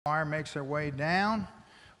Choir makes their way down.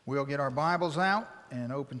 We'll get our Bibles out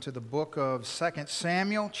and open to the book of 2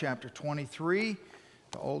 Samuel, chapter 23,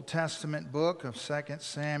 the Old Testament book of 2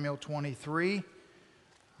 Samuel 23.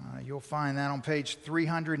 You'll find that on page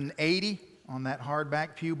 380 on that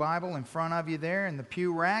hardback pew Bible in front of you there in the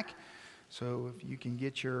pew rack. So if you can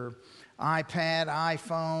get your iPad,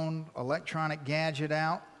 iPhone, electronic gadget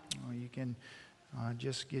out, or you can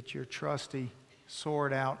just get your trusty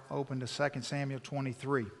sword out, open to 2 Samuel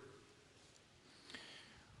 23.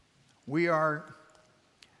 We are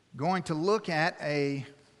going to look at a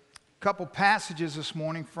couple passages this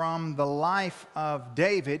morning from the life of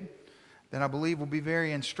David that I believe will be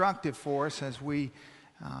very instructive for us as we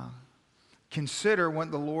consider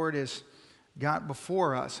what the Lord has got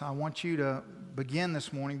before us. I want you to begin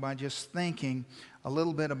this morning by just thinking a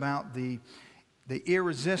little bit about the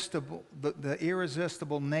irresistible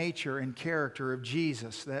nature and character of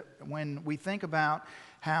Jesus. That when we think about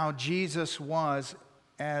how Jesus was,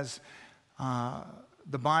 as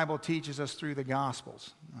the Bible teaches us through the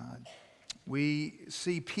Gospels, we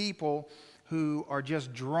see people who are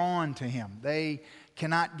just drawn to Him. They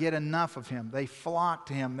cannot get enough of Him. They flock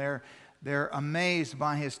to Him. They're amazed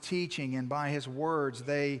by His teaching and by His words.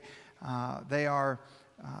 They are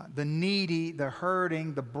the needy, the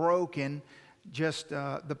hurting, the broken, just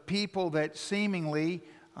the people that seemingly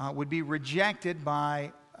would be rejected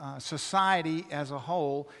by society as a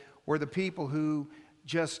whole, were the people who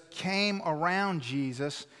just came around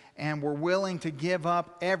Jesus and were willing to give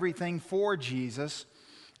up everything for Jesus.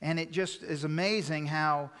 And it just is amazing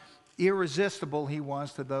how irresistible He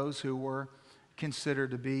was to those who were considered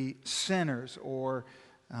to be sinners or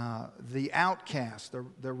the outcast,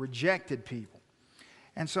 the rejected people.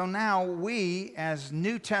 And so now we, as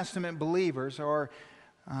New Testament believers, are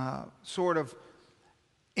sort of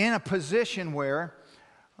in a position where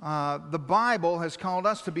the Bible has called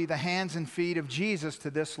us to be the hands and feet of Jesus to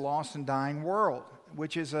this lost and dying world,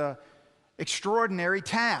 which is an extraordinary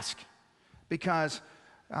task. Because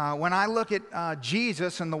when I look at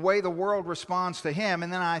Jesus and the way the world responds to Him,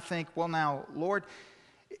 and then I think, well now, Lord,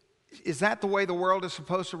 is that the way the world is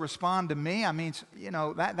supposed to respond to me? I mean, you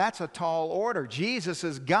know, that's a tall order. Jesus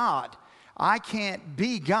is God. I can't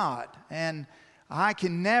be God, and I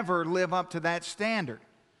can never live up to that standard,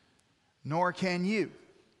 nor can you.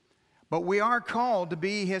 But we are called to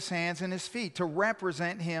be His hands and His feet, to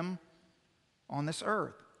represent Him on this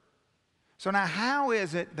earth. So now, how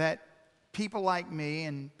is it that people like me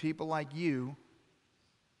and people like you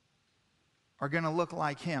are going to look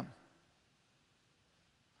like Him?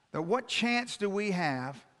 That what chance do we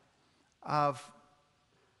have of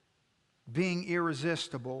being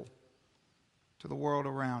irresistible to the world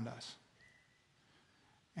around us?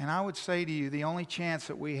 And I would say to you, the only chance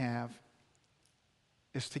that we have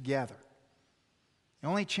is together. The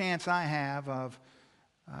only chance I have of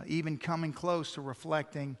even coming close to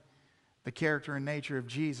reflecting the character and nature of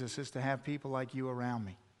Jesus is to have people like you around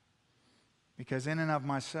me. Because in and of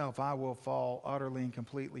myself, I will fall utterly and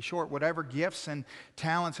completely short. Whatever gifts and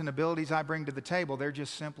talents and abilities I bring to the table, they're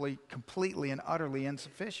just simply completely and utterly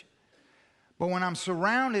insufficient. But when I'm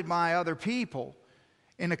surrounded by other people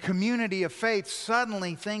in a community of faith,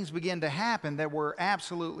 suddenly things begin to happen that were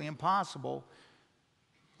absolutely impossible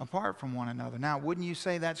apart from one another. Now, wouldn't you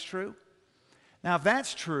say that's true? Now, if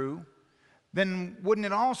that's true, then wouldn't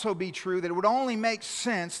it also be true that it would only make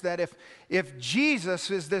sense that if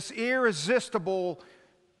Jesus is this irresistible,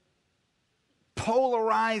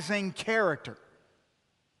 polarizing character,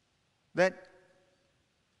 that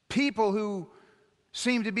people who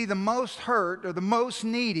seem to be the most hurt or the most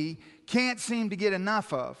needy can't seem to get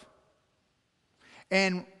enough of,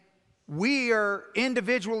 and we are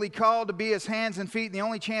individually called to be His hands and feet, and the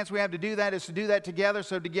only chance we have to do that is to do that together.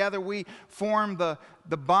 So together we form the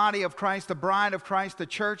body of Christ, the bride of Christ, the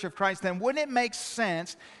church of Christ. Then wouldn't it make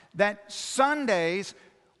sense that Sundays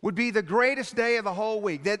would be the greatest day of the whole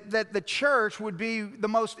week? That the church would be the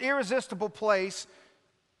most irresistible place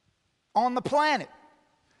on the planet?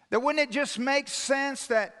 That wouldn't it just make sense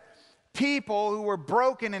that people who were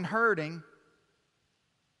broken and hurting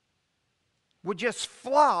would just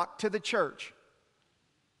flock to the church?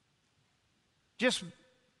 Just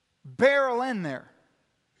barrel in there.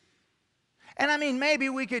 And I mean, maybe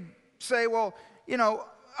we could say, well, you know,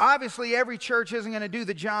 obviously every church isn't going to do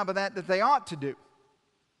the job of that they ought to do.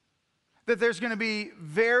 That there's going to be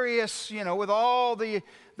various, you know, with all the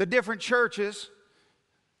different churches,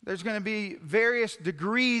 there's going to be various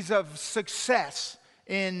degrees of success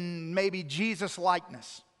in maybe Jesus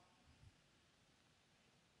likeness.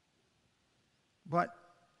 But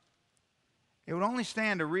it would only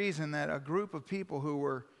stand to reason that a group of people who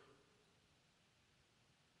were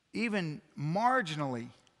even marginally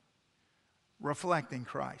reflecting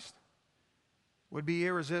Christ would be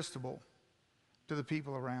irresistible to the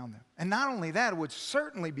people around them. And not only that, it would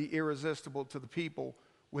certainly be irresistible to the people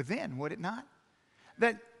within, would it not?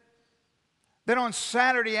 That on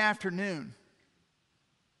Saturday afternoon,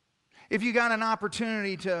 if you got an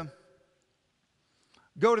opportunity to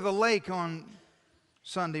go to the lake on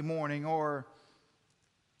Sunday morning, or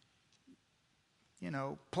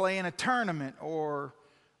play in a tournament, or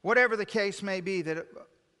whatever the case may be,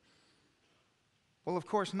 well, of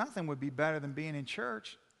course, nothing would be better than being in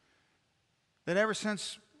church. That ever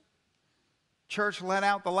since church let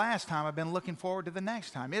out the last time, I've been looking forward to the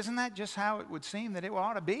next time. Isn't that just how it would seem that it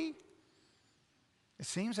ought to be? It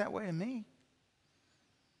seems that way to me.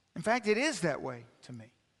 In fact, it is that way to me.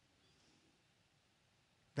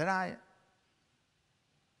 That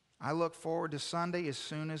I look forward to Sunday as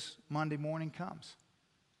soon as Monday morning comes.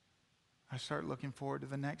 I start looking forward to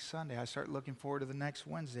the next Sunday. I start looking forward to the next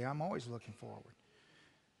Wednesday. I'm always looking forward.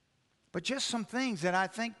 But just some things that I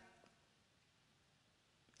think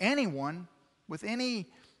anyone with any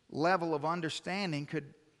level of understanding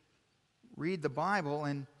could read the Bible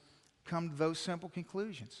and come to those simple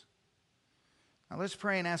conclusions. Now let's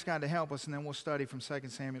pray and ask God to help us, and then we'll study from 2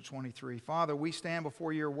 Samuel 23. Father, we stand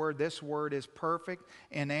before your word. This word is perfect,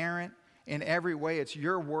 inerrant in every way. It's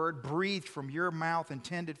your word, breathed from your mouth,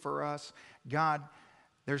 intended for us. God,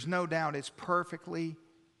 there's no doubt it's perfectly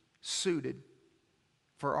suited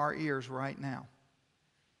for our ears right now.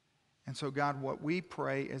 And so, God, what we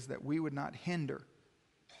pray is that we would not hinder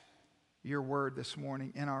your word this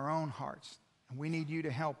morning in our own hearts. And we need you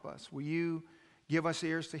to help us. Will you give us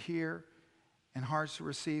ears to hear and hearts to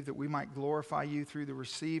receive, that we might glorify you through the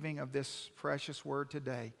receiving of this precious word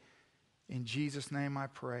today? In Jesus' name I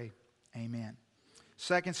pray. Amen.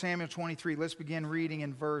 2 Samuel 23, let's begin reading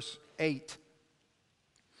in verse 8.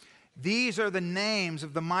 These are the names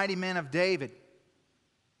of the mighty men of David: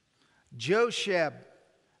 Josheb,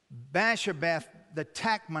 Bashabeth the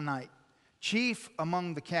Tachmonite, chief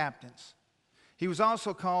among the captains. He was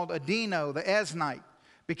also called Adino the Eznite,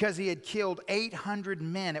 because he had killed 800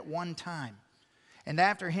 men at one time. And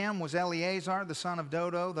after him was Eleazar, the son of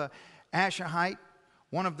Dodo, the Ashahite,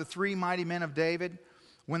 one of the three mighty men of David.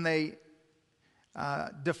 When they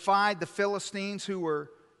defied the Philistines who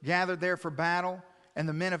were gathered there for battle, and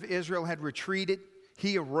the men of Israel had retreated,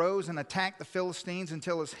 he arose and attacked the Philistines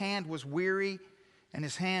until his hand was weary and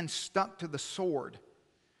his hand stuck to the sword.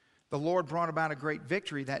 The Lord brought about a great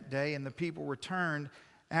victory that day, and the people returned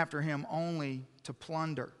after him only to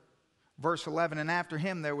plunder. Verse 11, and after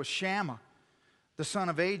him there was Shammah, the son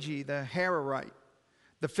of Agi, the Hararite.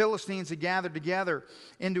 The Philistines had gathered together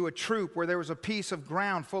into a troop where there was a piece of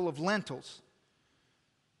ground full of lentils.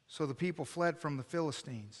 So the people fled from the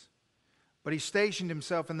Philistines. But he stationed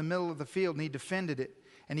himself in the middle of the field, and he defended it,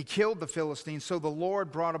 and he killed the Philistines. So the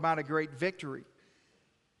Lord brought about a great victory.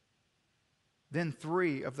 Then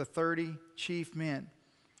 3 of the 30 chief men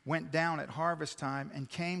went down at harvest time and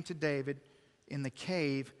came to David in the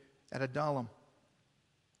cave at Adullam.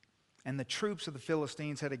 And the troops of the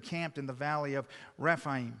Philistines had encamped in the valley of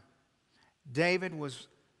Rephaim. David was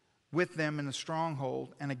with them in the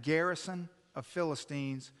stronghold, and a garrison of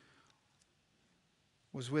Philistines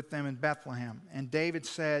was with them in Bethlehem. And David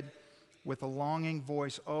said with a longing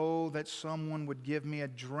voice, "Oh, that someone would give me a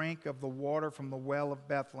drink of the water from the well of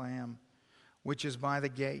Bethlehem, which is by the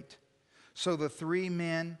gate." So the 3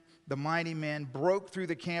 men, the mighty men, broke through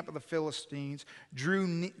the camp of the Philistines,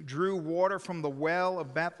 drew water from the well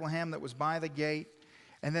of Bethlehem that was by the gate,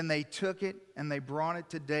 and then they took it and they brought it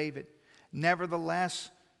to David.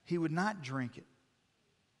 Nevertheless, he would not drink it.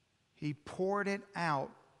 He poured it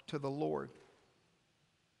out to the Lord.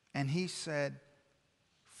 And he said,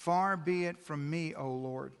 "Far be it from me, O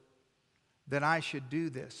Lord, that I should do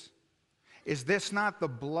this. Is this not the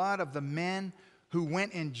blood of the men who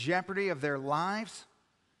went in jeopardy of their lives?"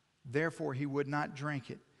 Therefore he would not drink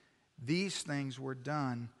it. These things were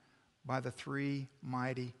done by the 3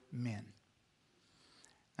 mighty men.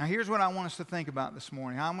 Now here's what I want us to think about this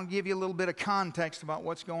morning. I'm going to give you a little bit of context about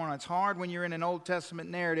what's going on. It's hard when you're in an Old Testament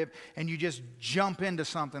narrative and you just jump into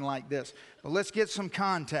something like this. But let's get some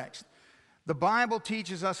context. The Bible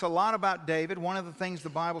teaches us a lot about David. One of the things the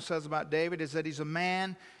Bible says about David is that he's a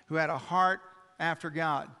man who had a heart after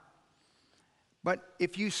God. But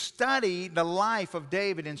if you study the life of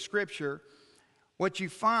David in Scripture, what you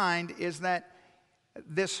find is that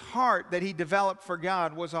this heart that he developed for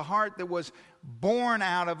God was a heart that was born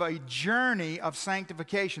out of a journey of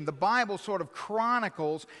sanctification. The Bible sort of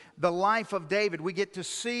chronicles the life of David. We get to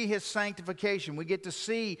see his sanctification. We get to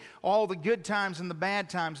see all the good times and the bad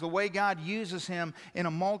times, the way God uses him in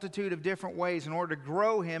a multitude of different ways in order to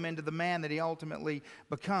grow him into the man that he ultimately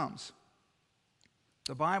becomes.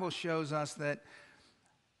 The Bible shows us that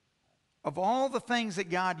of all the things that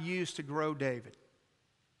God used to grow David,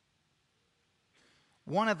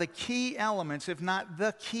 one of the key elements, if not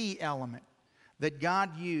the key element, that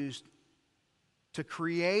God used to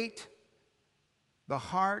create the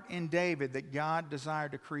heart in David that God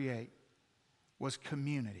desired to create was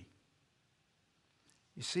community.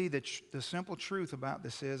 You see, the simple truth about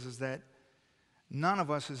this is that none of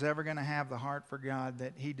us is ever going to have the heart for God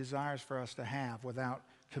that he desires for us to have without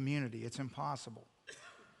community. It's impossible.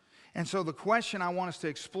 And so the question I want us to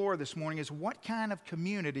explore this morning is, what kind of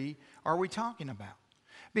community are we talking about?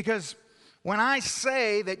 Because when I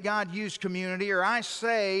say that God used community, or I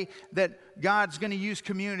say that God's going to use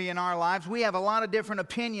community in our lives, we have a lot of different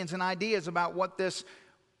opinions and ideas about what this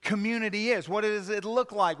community is. What does it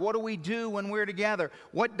look like? What do we do when we're together?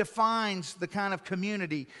 What defines the kind of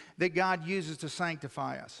community that God uses to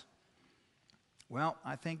sanctify us? Well,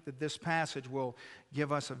 I think that this passage will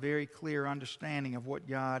give us a very clear understanding of what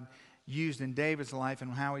God used in David's life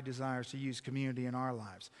and how he desires to use community in our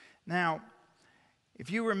lives. Now, if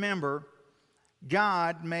you remember,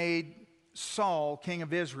 God made Saul king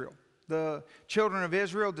of Israel. The children of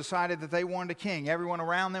Israel decided that they wanted a king. Everyone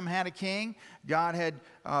around them had a king. God had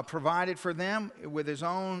provided for them with his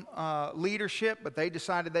own leadership, but they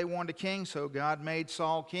decided they wanted a king, so God made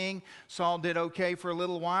Saul king. Saul did okay for a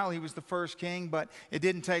little while. He was the first king, but it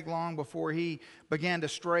didn't take long before he began to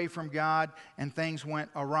stray from God and things went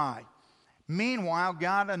awry. Meanwhile,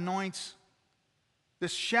 God anoints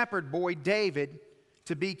this shepherd boy, David,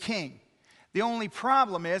 to be king. The only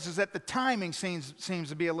problem is that the timing seems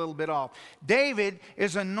to be a little bit off. David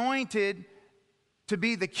is anointed to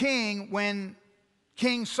be the king when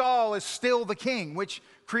King Saul is still the king, which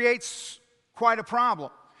creates quite a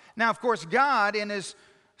problem. Now, of course, God in his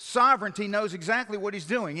sovereignty knows exactly what he's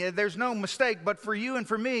doing. There's no mistake, but for you and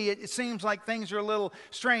for me, it seems like things are a little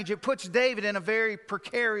strange. It puts David in a very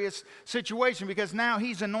precarious situation because now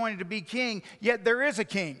he's anointed to be king, yet there is a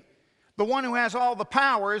king. The one who has all the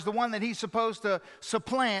power is the one that he's supposed to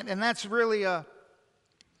supplant, and that's really a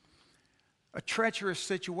treacherous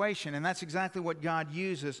situation, and that's exactly what God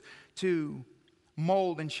uses to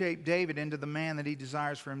mold and shape David into the man that he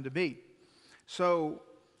desires for him to be. So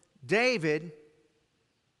David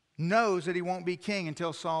knows that he won't be king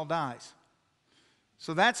until Saul dies.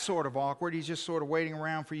 So that's sort of awkward. He's just sort of waiting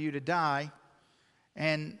around for you to die,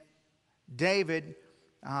 and David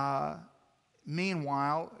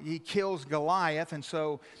meanwhile, he kills Goliath, and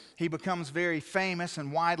so he becomes very famous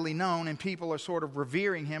and widely known, and people are sort of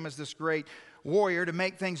revering him as this great warrior. To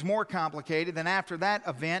make things more complicated, then after that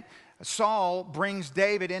event, Saul brings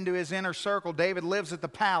David into his inner circle. David lives at the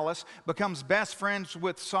palace, becomes best friends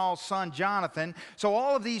with Saul's son Jonathan. So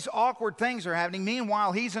all of these awkward things are happening.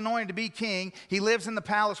 Meanwhile, he's anointed to be king. He lives in the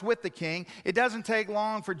palace with the king. It doesn't take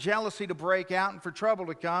long for jealousy to break out and for trouble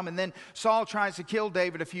to come. And then Saul tries to kill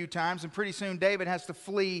David a few times, and pretty soon David has to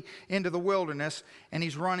flee into the wilderness, and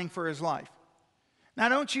he's running for his life. Now,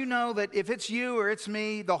 don't you know that if it's you or it's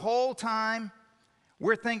me, the whole time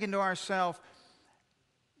we're thinking to ourselves,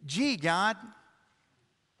 gee, God,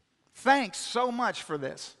 thanks so much for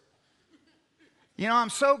this. You know, I'm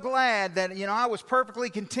so glad that, I was perfectly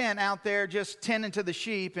content out there just tending to the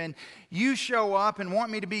sheep, and you show up and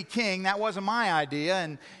want me to be king. That wasn't my idea.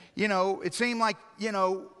 And, it seemed like,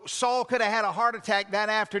 Saul could have had a heart attack that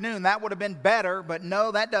afternoon. That would have been better, but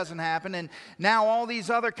no, that doesn't happen. And now all these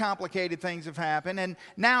other complicated things have happened, and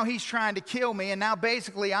now he's trying to kill me, and now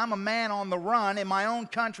basically I'm a man on the run in my own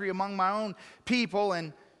country among my own people,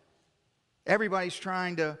 and everybody's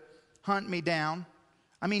trying to hunt me down.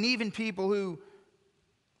 I mean, even people who,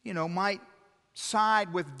 might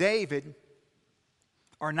side with David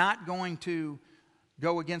are not going to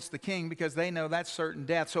go against the king because they know that's certain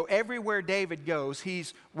death. So everywhere David goes,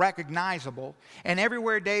 he's recognizable. And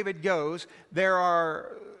everywhere David goes, there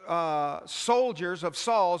are soldiers of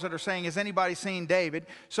Saul's that are saying, has anybody seen David?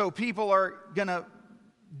 So people are going to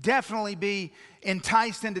definitely be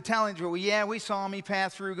enticed into telling you, well, yeah, we saw him, he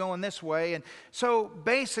passed through going this way. And so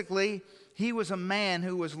basically, he was a man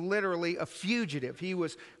who was literally a fugitive. He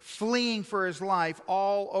was fleeing for his life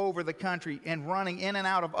all over the country and running in and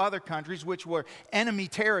out of other countries, which were enemy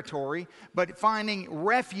territory, but finding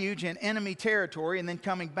refuge in enemy territory and then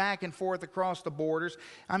coming back and forth across the borders.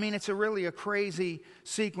 I mean, it's really a crazy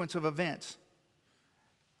sequence of events.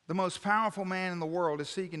 the most powerful man in the world, is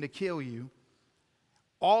seeking to kill you.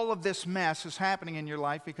 All of this mess is happening in your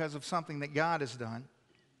life because of something that God has done.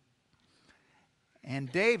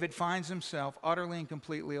 And David finds himself utterly and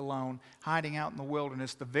completely alone, hiding out in the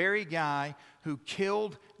wilderness. The very guy who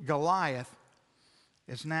killed Goliath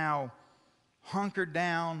is now hunkered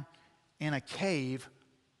down in a cave,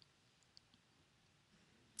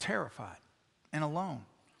 terrified and alone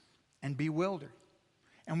and bewildered.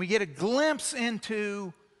 And we get a glimpse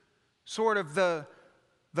into sort of the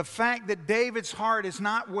fact that David's heart is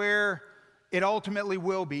not where it ultimately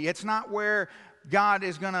will be. It's not where God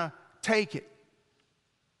is going to take it.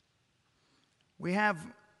 We have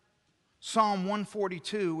Psalm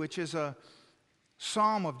 142, which is a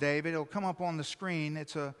psalm of David. It'll come up on the screen.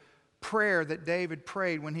 It's a prayer that David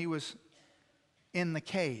prayed when he was in the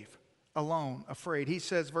cave, alone, afraid. He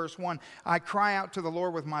says, verse 1, I cry out to the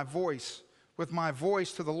Lord with my voice. With my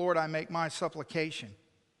voice to the Lord I make my supplication.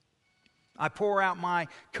 I pour out my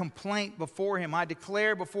complaint before him. I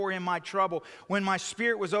declare before him my trouble. When my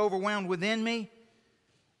spirit was overwhelmed within me,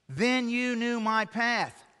 then you knew my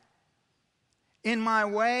path. In my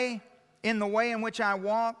way, in the way in which I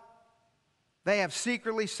walk, they have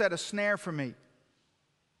secretly set a snare for me.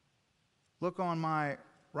 Look on my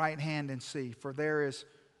right hand and see, for there is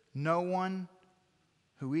no one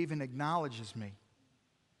who even acknowledges me.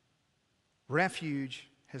 Refuge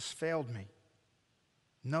has failed me.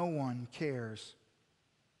 No one cares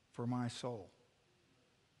for my soul.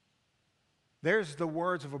 There's the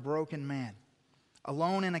words of a broken man,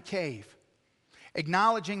 alone in a cave,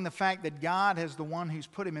 acknowledging the fact that God is the one who's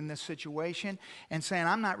put him in this situation and saying,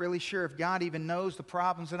 I'm not really sure if God even knows the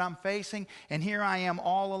problems that I'm facing, and here I am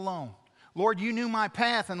all alone. Lord, you knew my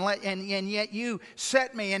path, and yet you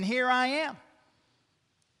set me, and here I am.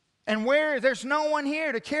 And there's no one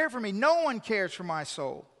here to care for me. No one cares for my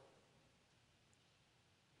soul.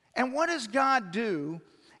 And what does God do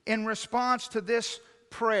in response to this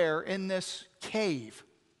prayer in this cave?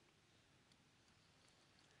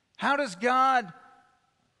 How does God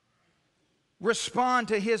respond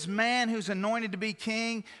to his man who's anointed to be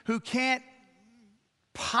king, who can't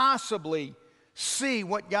possibly see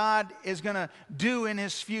what God is going to do in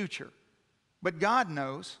his future? But God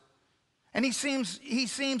knows. And he seems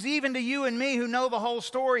even to you and me who know the whole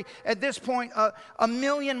story at this point a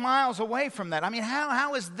million miles away from that. I mean,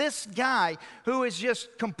 how is this guy who is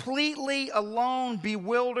just completely alone,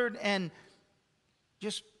 bewildered, and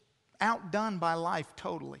just outdone by life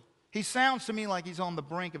totally? He sounds to me like he's on the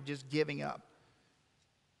brink of just giving up.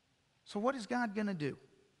 So what is God going to do?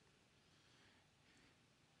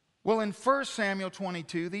 Well, in 1 Samuel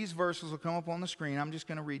 22, these verses will come up on the screen. I'm just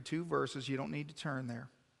going to read 2 verses. You don't need to turn there.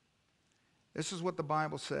 This is what the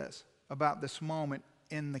Bible says about this moment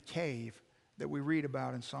in the cave that we read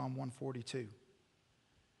about in Psalm 142.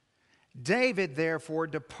 David, therefore,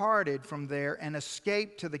 departed from there and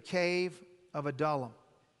escaped to the cave of Adullam.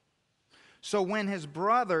 So when his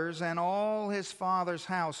brothers and all his father's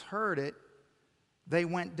house heard it, they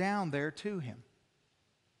went down there to him.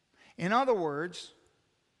 In other words,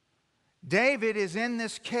 David is in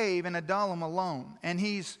this cave in Adullam alone, and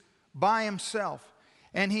he's by himself,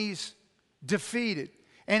 and he's defeated.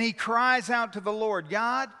 And he cries out to the Lord,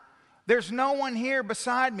 God, there's no one here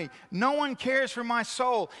beside me. No one cares for my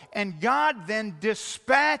soul. And God then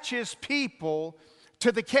dispatches people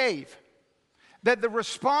to the cave. That the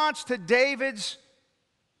response to David's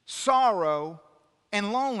sorrow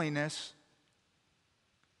and loneliness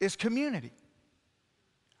is community.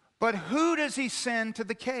 But who does he send to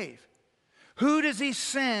the cave? Who does he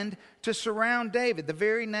send to surround David? The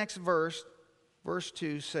very next verse, verse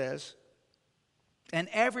 2 says, and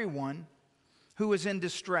everyone who is in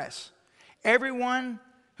distress, everyone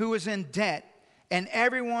who is in debt, and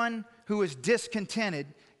everyone who is discontented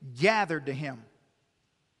gathered to him.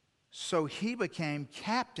 So he became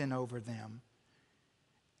captain over them,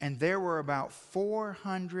 and there were about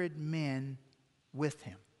 400 men with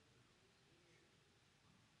him.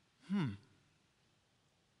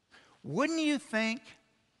 Wouldn't you think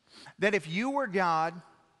that if you were God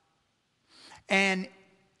and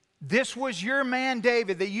this was your man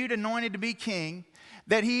David that you'd anointed to be king,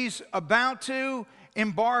 that he's about to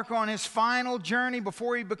embark on his final journey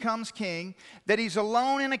before he becomes king, that he's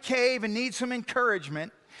alone in a cave and needs some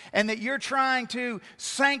encouragement, and that you're trying to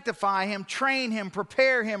sanctify him, train him,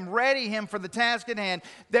 prepare him, ready him for the task at hand,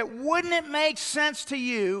 that wouldn't it make sense to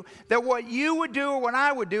you that what you would do or what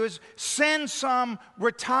I would do is send some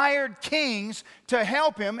retired kings to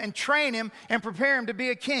help him and train him and prepare him to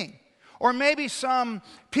be a king? Or maybe some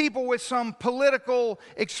people with some political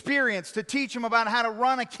experience to teach them about how to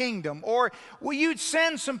run a kingdom. Or you'd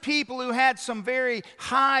send some people who had some very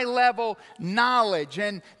high-level knowledge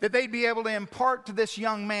and that they'd be able to impart to this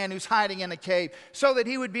young man who's hiding in a cave so that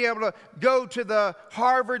he would be able to go to the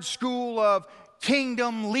Harvard School of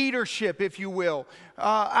Kingdom Leadership, if you will.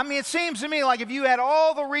 It seems to me like if you had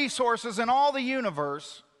all the resources in all the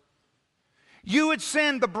universe, you would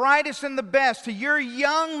send the brightest and the best to your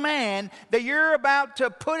young man that you're about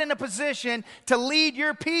to put in a position to lead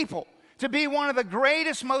your people, to be one of the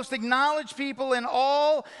greatest, most acknowledged people in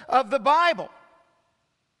all of the Bible.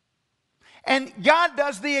 And God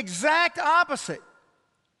does the exact opposite.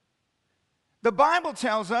 The Bible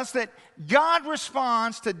tells us that God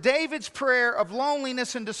responds to David's prayer of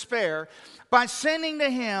loneliness and despair by sending to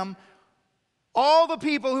him all the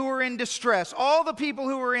people who were in distress, all the people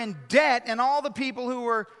who were in debt, and all the people who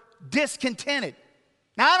were discontented.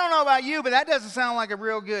 Now, I don't know about you, but that doesn't sound like a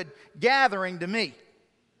real good gathering to me.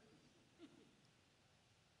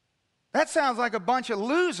 That sounds like a bunch of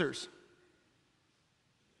losers.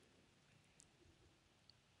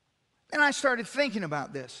 And I started thinking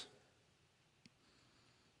about this.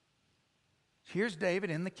 Here's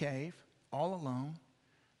David in the cave, all alone,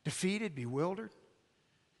 defeated, bewildered.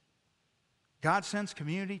 God sends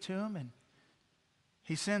community to him, and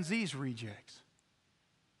he sends these rejects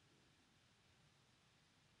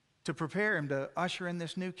to prepare him to usher in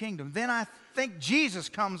this new kingdom. Then I think Jesus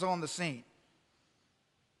comes on the scene.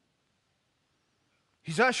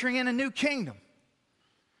 He's ushering in a new kingdom.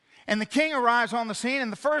 And the king arrives on the scene,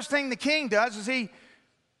 and the first thing the king does is he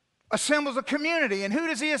assembles a community. And who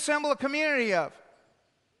does he assemble a community of?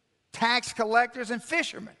 Tax collectors and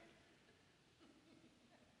fishermen.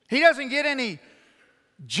 He doesn't get any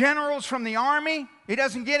generals from the army. He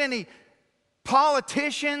doesn't get any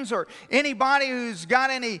politicians or anybody who's got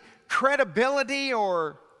any credibility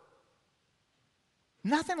or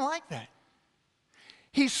nothing like that.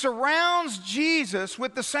 He surrounds Jesus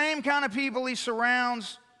with the same kind of people he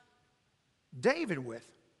surrounds David with.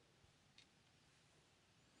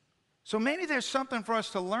 So maybe there's something for us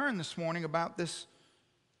to learn this morning about this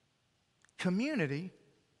community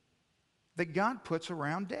that God puts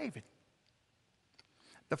around David.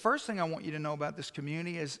 The first thing I want you to know about this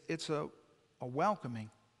community is it's a welcoming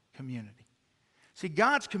community. See,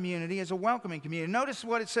 God's community is a welcoming community. Notice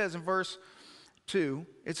what it says in verse 2.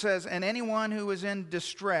 It says, and anyone who is in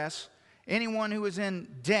distress, anyone who is in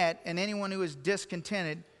debt, and anyone who is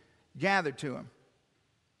discontented, gathered to him.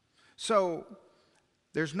 So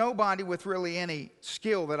there's nobody with really any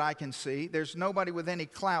skill that I can see. There's nobody with any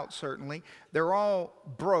clout, certainly. They're all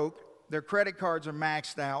broke. Their credit cards are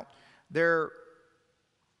maxed out.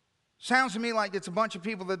 Sounds to me like it's a bunch of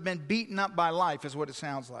people that have been beaten up by life is what it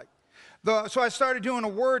sounds like. So I started doing a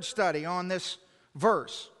word study on this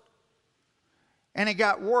verse. And it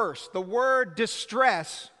got worse. The word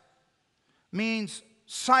distress means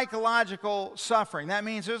psychological suffering. That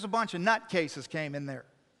means there's a bunch of nutcases came in there.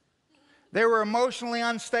 They were emotionally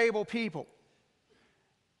unstable people.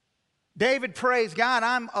 David prays, God,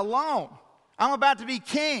 I'm alone. I'm about to be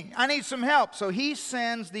king. I need some help. So he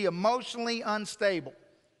sends the emotionally unstable.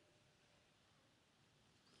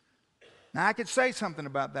 Now, I could say something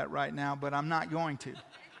about that right now, but I'm not going to.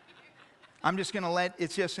 I'm just going to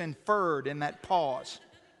it's just inferred in that pause.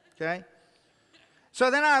 Okay?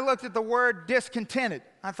 So then I looked at the word discontented.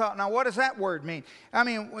 I thought, now what does that word mean?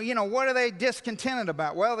 What are they discontented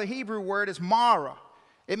about? Well, the Hebrew word is mara.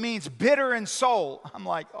 It means bitter in soul. I'm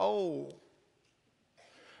like, oh.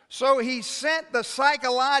 So he sent the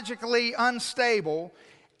psychologically unstable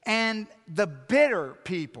and the bitter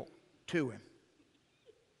people to him.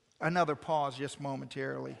 Another pause just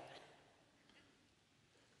momentarily.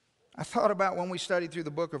 I thought about when we studied through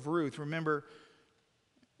the book of Ruth. Remember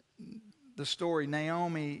the story,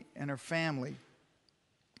 Naomi and her family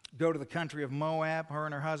go to the country of Moab, her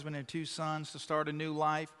and her husband and 2 sons, to start a new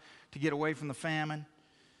life, to get away from the famine.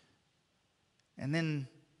 And then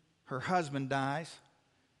her husband dies.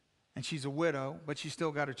 And she's a widow, but she's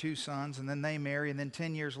still got her 2 sons. And then they marry. And then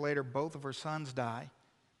 10 years later, both of her sons die.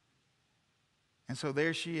 And so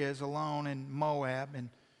there she is alone in Moab. And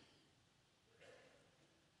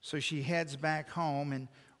so she heads back home. And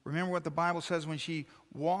remember what the Bible says when she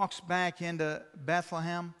walks back into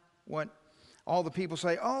Bethlehem? What all the people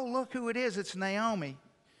say, oh, look who it is. It's Naomi.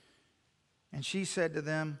 And she said to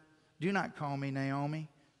them, do not call me Naomi.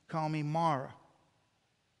 Call me Mara.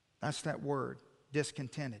 That's that word,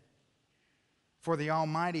 discontented. For the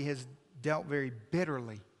Almighty has dealt very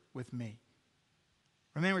bitterly with me.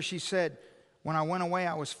 Remember, she said, when I went away,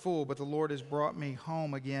 I was full, but the Lord has brought me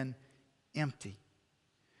home again empty.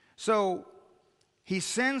 So he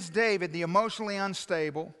sends David, the emotionally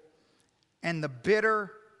unstable and the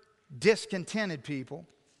bitter, discontented people,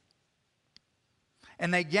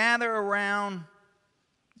 and they gather around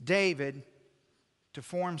David to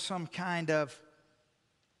form some kind of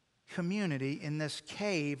community in this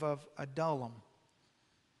cave of Adullam.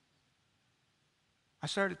 I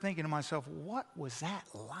started thinking to myself, what was that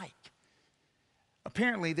like?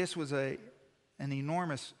 Apparently, this was an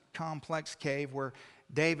enormous, complex cave where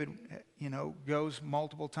David, goes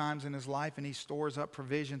multiple times in his life, and he stores up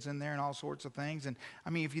provisions in there and all sorts of things. And I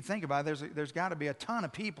mean, if you think about it, there's got to be a ton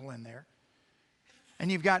of people in there.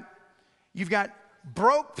 And you've got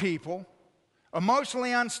broke people,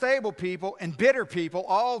 emotionally unstable people, and bitter people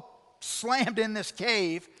all slammed in this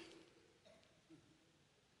cave.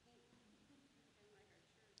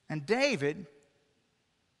 And David,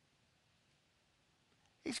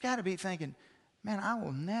 he's got to be thinking, man, I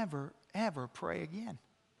will never, ever pray again.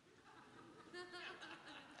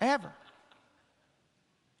 Ever.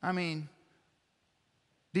 I mean,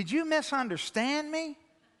 did you misunderstand me?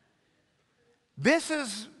 This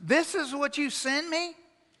is what you send me?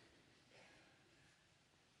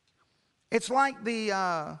 It's like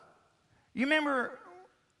you remember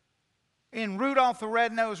in Rudolph the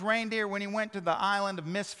Red-Nosed Reindeer when he went to the island of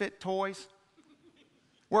misfit toys?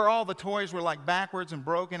 Where all the toys were like backwards and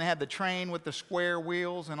broken. It had the train with the square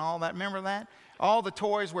wheels and all that. Remember that? All the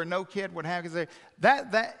toys where no kid would have. Because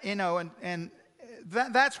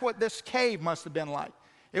that's what this cave must have been like.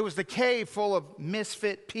 It was the cave full of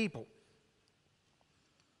misfit people.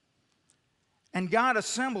 And God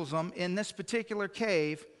assembles them in this particular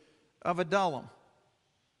cave of Adullam.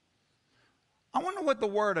 I wonder what the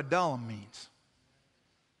word Adullam means.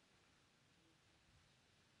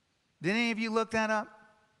 Did any of you look that up?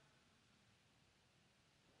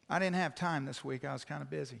 I didn't have time this week. I was kind of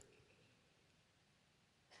busy.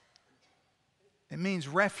 It means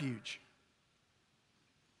refuge.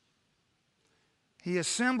 He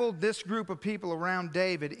assembled this group of people around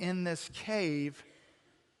David in this cave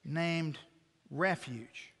named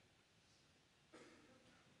Refuge.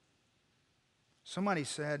 Somebody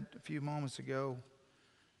said a few moments ago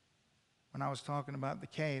when I was talking about the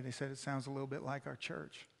cave, they said it sounds a little bit like our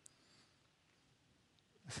church.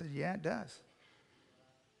 I said, yeah, it does.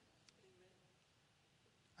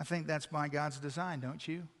 I think that's by God's design, don't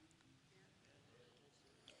you?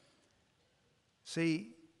 See,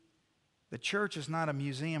 the church is not a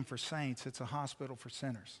museum for saints, it's a hospital for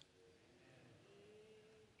sinners.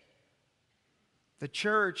 The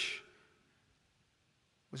church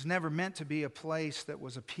was never meant to be a place that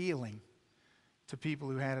was appealing to people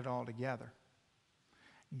who had it all together.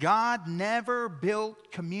 God never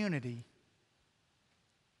built community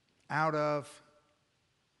out of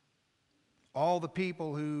all the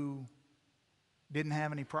people who didn't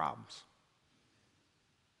have any problems.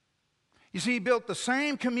 You see, he built the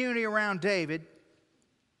same community around David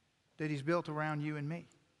that he's built around you and me.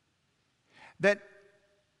 That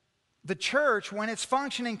the church, when it's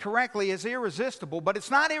functioning correctly, is irresistible, but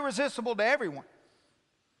it's not irresistible to everyone.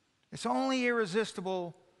 It's only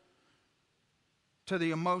irresistible to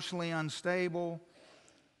the emotionally unstable,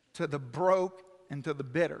 to the broke, and to the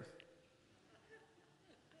bitter.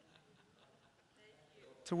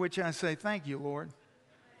 To which I say, thank you, Lord.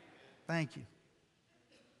 Thank you.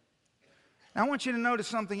 Now, I want you to notice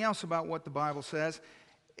something else about what the Bible says.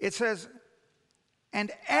 It says, and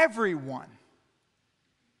everyone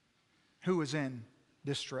who is in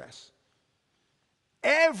distress,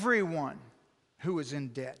 everyone who is in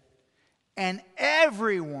debt, and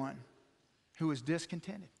everyone who is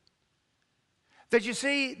discontented. That you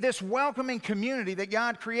see, this welcoming community that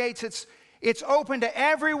God creates, it's open to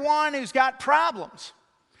everyone who's got problems.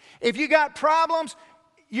 If you got problems,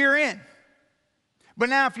 you're in. But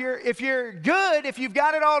now if you're good, if you've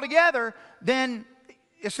got it all together, then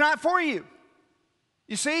it's not for you.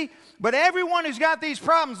 You see? But everyone who's got these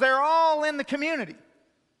problems, they're all in the community.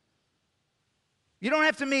 You don't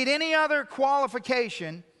have to meet any other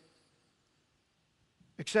qualification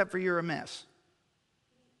except for you're a mess.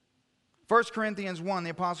 1 Corinthians 1,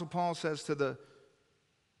 the Apostle Paul says to the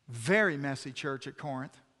very messy church at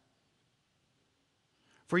Corinth,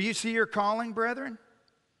 for you see your calling, brethren,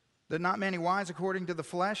 that not many wise according to the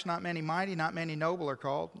flesh, not many mighty, not many noble are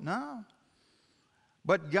called. No.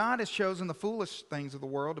 But God has chosen the foolish things of the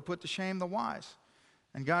world to put to shame the wise.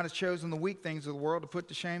 And God has chosen the weak things of the world to put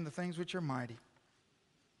to shame the things which are mighty.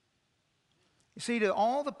 You see, to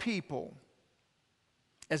all the people,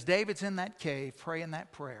 as David's in that cave praying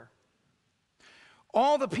that prayer,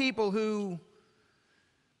 all the people who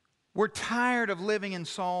were tired of living in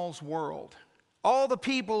Saul's world, All the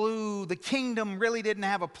people who the kingdom really didn't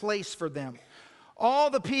have a place for them. All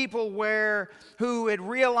the people who had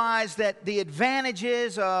realized that the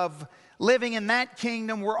advantages of living in that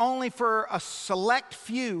kingdom were only for a select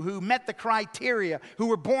few who met the criteria, who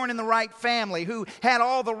were born in the right family, who had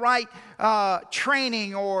all the right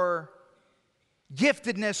training or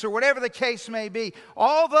giftedness or whatever the case may be.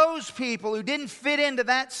 All those people who didn't fit into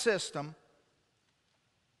that system,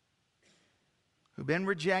 who'd been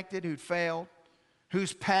rejected, who'd failed,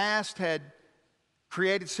 whose past had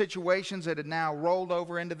created situations that had now rolled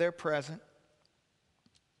over into their present.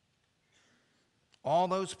 All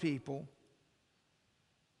those people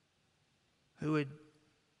who had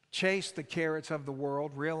chased the carrots of the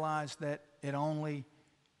world realized that it only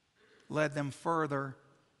led them further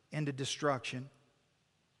into destruction.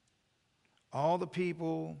 All the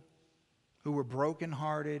people who were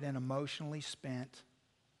brokenhearted and emotionally spent,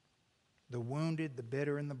 the wounded, the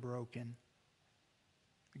bitter, and the broken,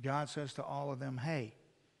 God says to all of them, hey,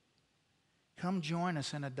 come join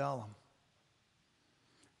us in Adullam.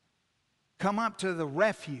 Come up to the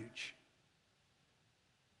refuge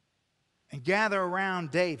and gather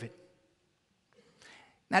around David.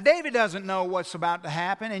 Now, David doesn't know what's about to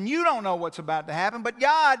happen, and you don't know what's about to happen, but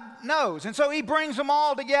God knows. And so he brings them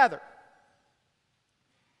all together.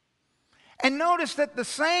 And notice that the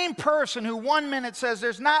same person who 1 minute says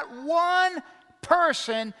there's not one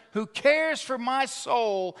person who cares for my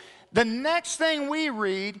soul, the next thing we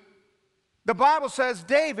read, the Bible says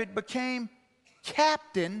David became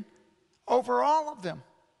captain over all of them.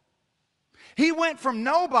 He went from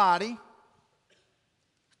nobody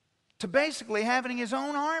to basically having his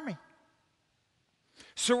own army,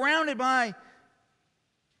 surrounded by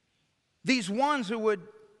these ones who would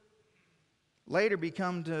later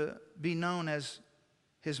become to be known as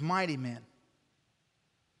his mighty men.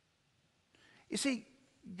 You see,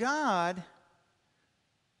 God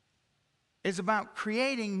is about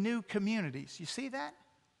creating new communities. You see that?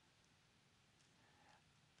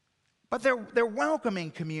 But they're welcoming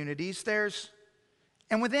communities.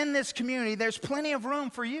 And within this community, there's plenty of room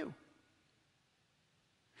for you.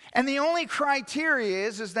 And the only criteria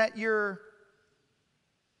is that you're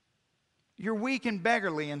weak and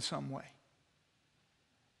beggarly in some way.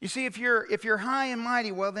 You see, if you're high and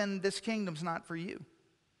mighty, well, then this kingdom's not for you.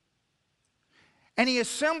 And he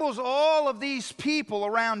assembles all of these people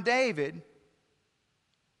around David,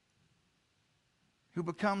 who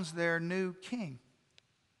becomes their new king.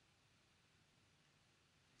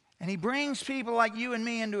 And he brings people like you and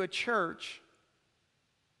me into a church.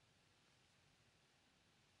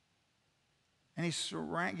 And he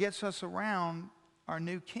gets us around our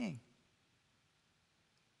new king.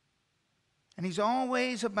 And he's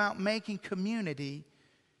always about making community,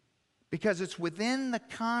 because it's within the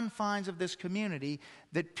confines of this community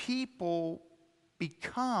that people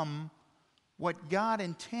become what God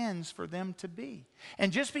intends for them to be.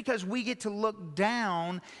 And just because we get to look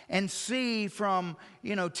down and see from,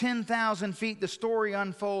 10,000 feet the story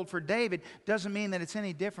unfold for David doesn't mean that it's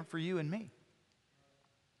any different for you and me.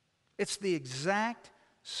 It's the exact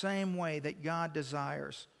same way that God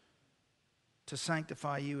desires to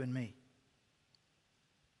sanctify you and me.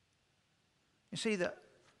 You see,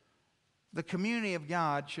 the community of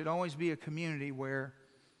God should always be a community where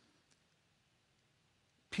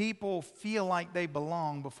people feel like they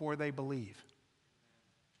belong before they believe.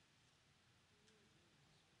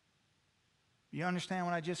 You understand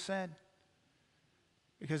what I just said?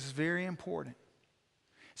 Because it's very important.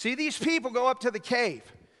 See, these people go up to the cave.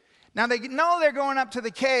 Now, they know they're going up to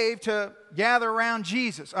the cave to gather around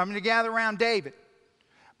to gather around David.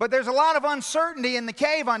 But there's a lot of uncertainty in the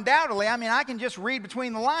cave, undoubtedly. I can just read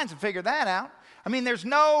between the lines and figure that out. There's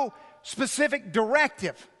no specific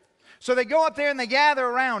directive. So they go up there and they gather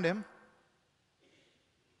around him.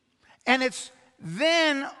 And it's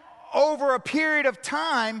then over a period of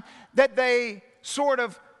time that they sort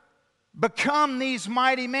of become these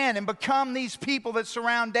mighty men and become these people that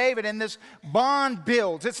surround David, and this bond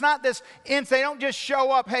builds. It's not this, they don't just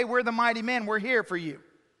show up, hey, we're the mighty men, we're here for you.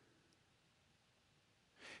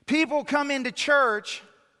 People come into church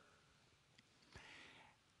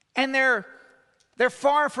and they're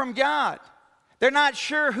far from God. They're not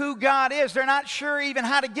sure who God is. They're not sure even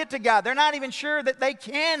how to get to God. They're not even sure that they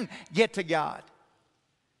can get to God.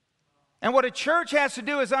 And what a church has to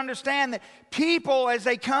do is understand that people, as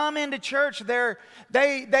they come into church,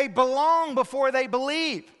 they belong before they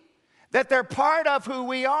believe. That they're part of who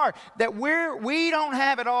we are. That we don't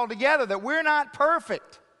have it all together. That we're not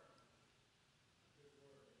perfect.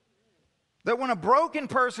 That when a broken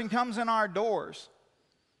person comes in our doors,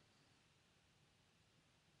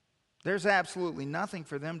 There's absolutely nothing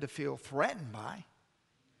for them to feel threatened by.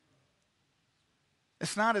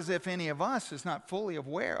 It's not as if any of us is not fully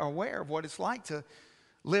aware of what it's like to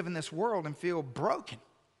live in this world and feel broken.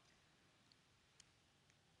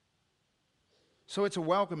 So it's a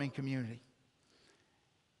welcoming community.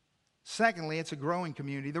 Secondly, it's a growing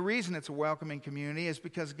community. The reason it's a welcoming community is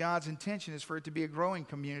because God's intention is for it to be a growing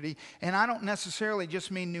community. And I don't necessarily just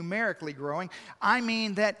mean numerically growing. I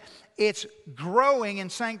mean that it's growing in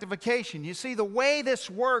sanctification. You see, the way this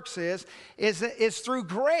works is through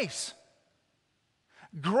grace.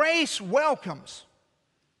 Grace welcomes.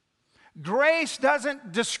 Grace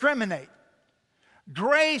doesn't discriminate.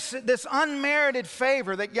 Grace, this unmerited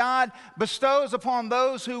favor that God bestows upon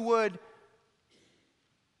those who would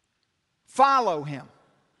follow Him,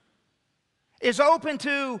 is open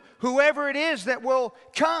to whoever it is that will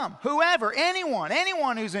come. Whoever,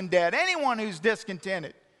 anyone who's in debt, anyone who's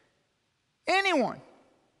discontented, anyone.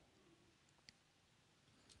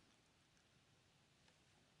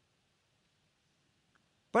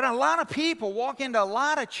 But a lot of people walk into a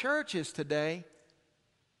lot of churches today,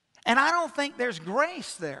 and I don't think there's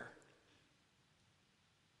grace there.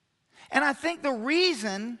 And I think the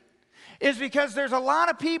reason is because there's a lot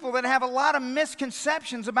of people that have a lot of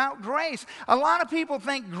misconceptions about grace. A lot of people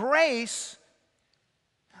think grace,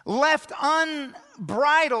 left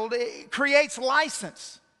unbridled, it creates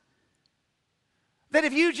license. That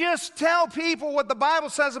if you just tell people what the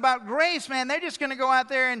Bible says about grace, man, they're just going to go out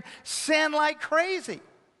there and sin like crazy.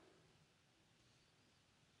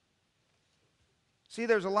 See,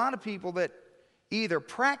 there's a lot of people that either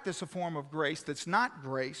practice a form of grace that's not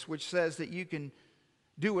grace, which says that you can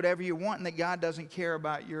do whatever you want and that God doesn't care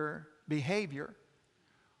about your behavior,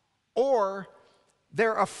 or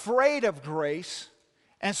they're afraid of grace,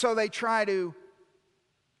 and so they try to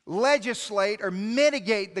legislate or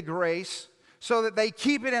mitigate the grace so that they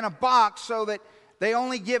keep it in a box so that they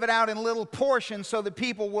only give it out in little portions so that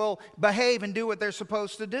people will behave and do what they're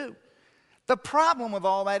supposed to do. The problem with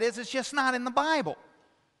all that is it's just not in the Bible.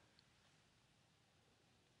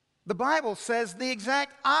 The Bible says the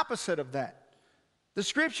exact opposite of that. The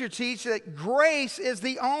Scripture teaches that grace is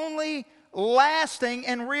the only lasting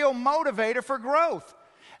and real motivator for growth.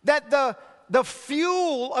 That the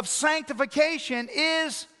fuel of sanctification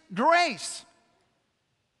is grace.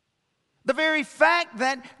 The very fact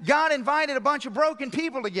that God invited a bunch of broken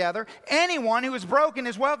people together, anyone who is broken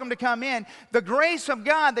is welcome to come in. The grace of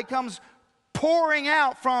God that comes pouring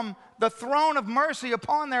out from the throne of mercy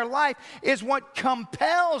upon their life is what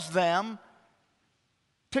compels them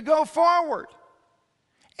to go forward.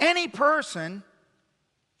 Any person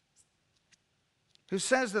who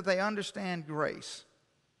says that they understand grace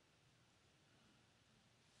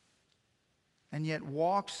and yet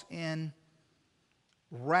walks in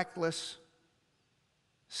reckless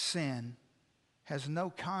sin has no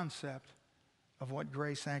concept of what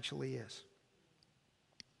grace actually is.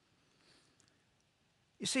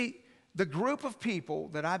 You see, the group of people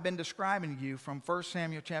that I've been describing to you from 1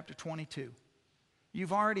 Samuel chapter 22,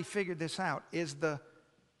 you've already figured this out, is the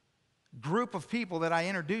group of people that I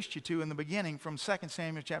introduced you to in the beginning from 2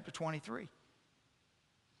 Samuel chapter 23.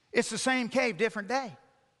 It's the same cave, different day.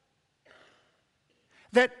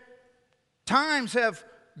 That times have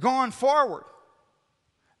gone forward.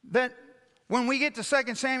 That when we get to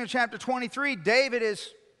 2 Samuel chapter 23, David is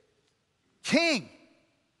king.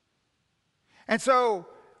 And so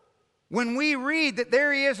when we read that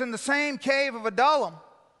there he is in the same cave of Adullam,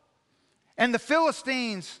 and the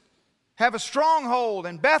Philistines have a stronghold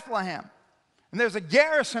in Bethlehem, and there's a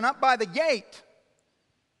garrison up by the gate,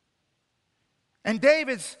 and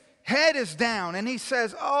David's head is down, and he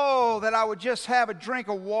says, "Oh, that I would just have a drink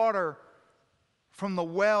of water from the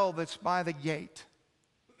well that's by the gate."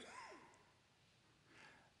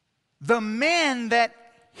 The men that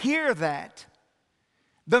hear that,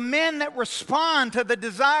 the men that respond to the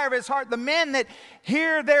desire of his heart, the men that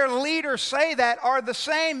hear their leader say that are the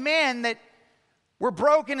same men that were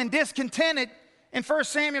broken and discontented in 1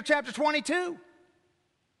 Samuel chapter 22.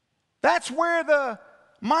 That's where the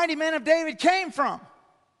mighty men of David came from.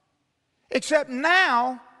 Except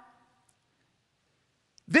now,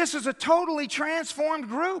 this is a totally transformed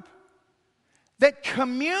group. That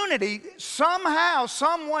community, somehow,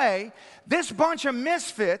 some way, this bunch of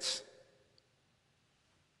misfits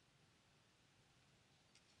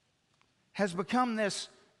has become this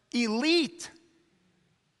elite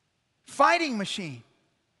fighting machine.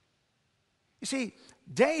 You see,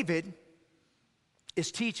 David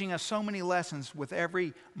is teaching us so many lessons with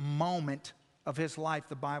every moment of his life,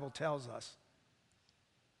 the Bible tells us.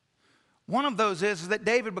 One of those is that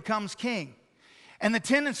David becomes king. And the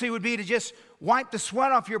tendency would be to just wipe the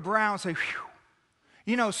sweat off your brow and say, "Phew,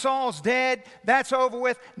 you know, Saul's dead. That's over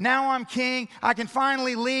with. Now I'm king. I can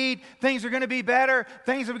finally lead. Things are going to be better.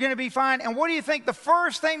 Things are going to be fine." And what do you think the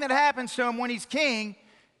first thing that happens to him when he's king?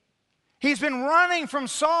 He's been running from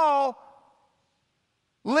Saul,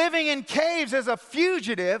 living in caves as a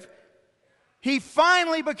fugitive. He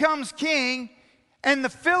finally becomes king, and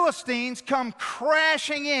the Philistines come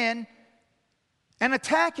crashing in and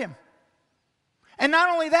attack him. And not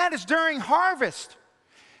only that, it's during harvest.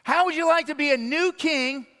 How would you like to be a new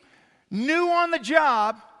king, new on the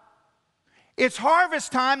job? It's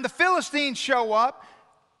harvest time. The Philistines show up.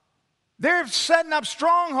 They're setting up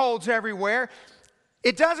strongholds everywhere.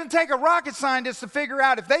 It doesn't take a rocket scientist to figure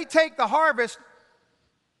out if they take the harvest,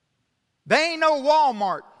 they ain't no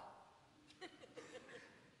Walmart.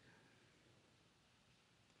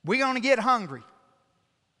 We're going to get hungry.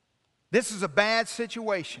 This is a bad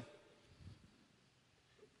situation.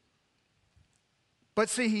 But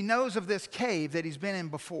see, he knows of this cave that he's been in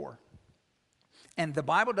before. And the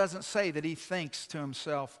Bible doesn't say that he thinks to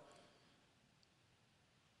himself,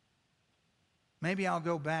 maybe I'll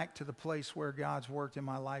go back to the place where God's worked in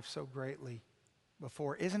my life so greatly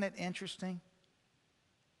before. Isn't it interesting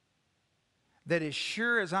that as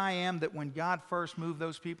sure as I am that when God first moved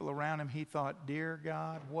those people around him, he thought, "Dear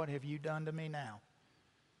God, what have you done to me now?"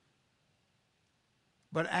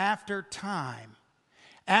 But after time,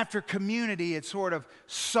 after community had sort of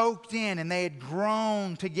soaked in and they had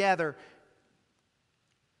grown together,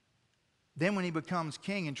 then when he becomes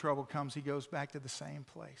king and trouble comes, he goes back to the same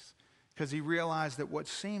place. Because he realized that what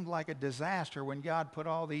seemed like a disaster when God put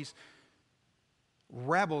all these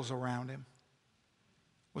rebels around him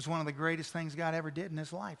was one of the greatest things God ever did in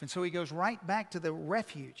his life. And so he goes right back to the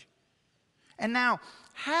refuge. And now,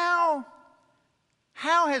 how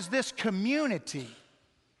has this community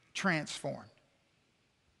transformed?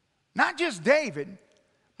 Not just David,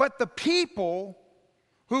 but the people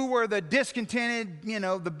who were the discontented,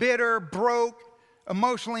 the bitter, broke,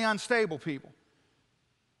 emotionally unstable people.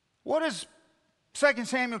 What does 2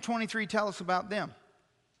 Samuel 23 tell us about them?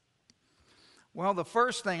 Well, the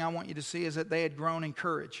first thing I want you to see is that they had grown in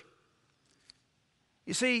courage.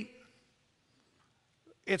 You see,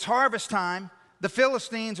 it's harvest time. The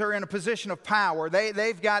Philistines are in a position of power.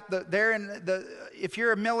 If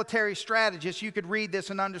you're a military strategist, you could read this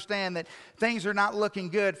and understand that things are not looking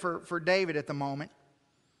good for David at the moment.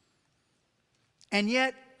 And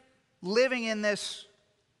yet, living in this,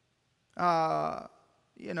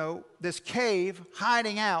 this cave,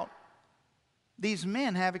 hiding out, these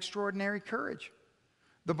men have extraordinary courage.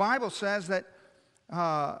 The Bible says that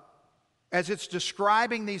as it's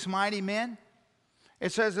describing these mighty men,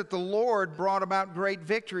 it says that the Lord brought about great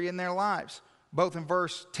victory in their lives. Both in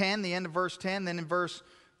verse 10, the end of verse 10, then in verse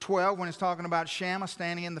 12 when it's talking about Shammah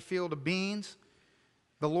standing in the field of beans.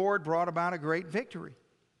 The Lord brought about a great victory.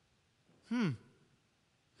 It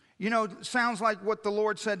sounds like what the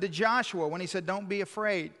Lord said to Joshua when he said, "Don't be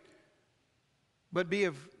afraid, but be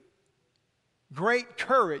of great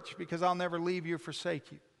courage, because I'll never leave you or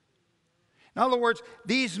forsake you." In other words,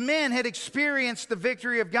 these men had experienced the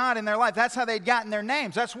victory of God in their life. That's how they'd gotten their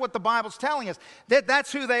names. That's what the Bible's telling us.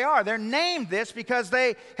 That's who they are. They're named this because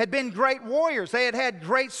they had been great warriors. They had had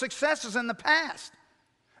great successes in the past.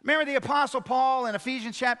 Remember the Apostle Paul in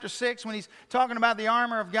Ephesians chapter 6 when he's talking about the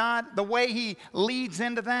armor of God, the way he leads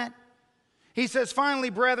into that? He says, "Finally,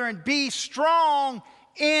 brethren, be strong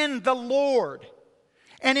in the Lord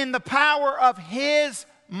and in the power of His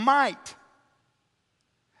might."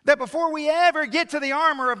 That before we ever get to the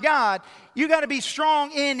armor of God, you got to be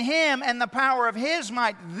strong in Him and the power of His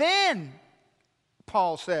might. Then,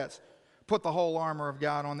 Paul says, put the whole armor of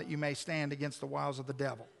God on that you may stand against the wiles of the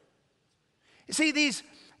devil. You see, these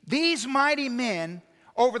mighty men,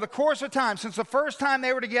 over the course of time, since the first time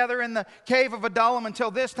they were together in the cave of Adullam until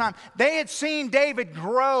this time, they had seen David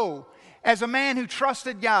grow as a man who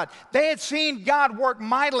trusted God. They had seen God work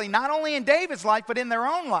mightily, not only in David's life, but in their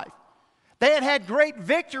own life. They had had great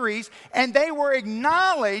victories, and they were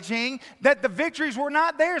acknowledging that the victories were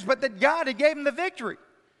not theirs, but that God had gave them the victory.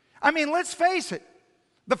 I mean, let's face it.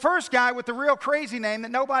 The first guy with the real crazy name that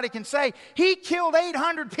nobody can say, he killed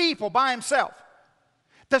 800 people by himself.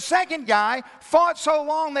 The second guy fought so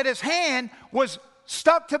long that his hand was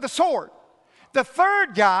stuck to the sword. The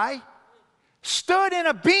third guy stood in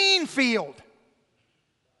a bean field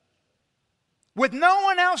with no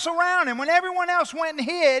one else around him when everyone else went and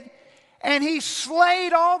hid. And he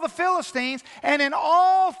slayed all the Philistines. And in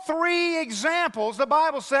all three examples, the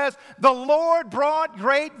Bible says, the Lord brought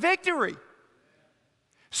great victory.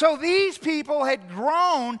 So these people had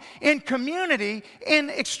grown in community, in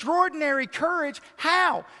extraordinary courage.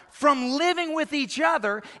 How? From living with each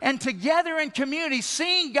other and together in community,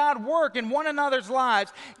 seeing God work in one another's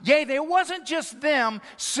lives. Yea, it wasn't just them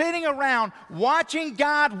sitting around watching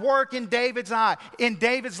God work in David's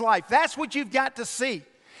life. That's what you've got to see.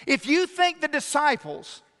 If you think the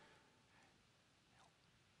disciples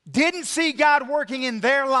didn't see God working in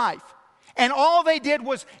their life, and all they did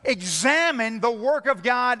was examine the work of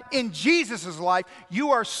God in Jesus' life,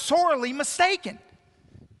 you are sorely mistaken.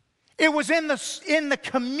 It was in the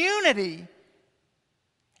community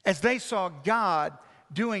as they saw God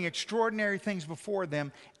doing extraordinary things before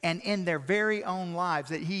them and in their very own lives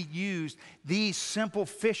that He used these simple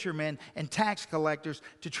fishermen and tax collectors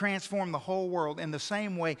to transform the whole world. In the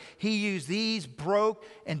same way, He used these broke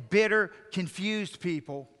and bitter, confused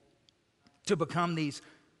people to become these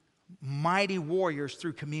mighty warriors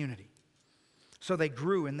through community. So they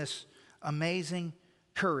grew in this amazing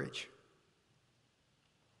courage.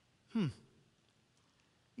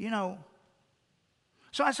 You know,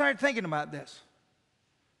 so I started thinking about this.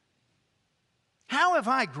 How have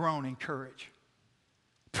I grown in courage?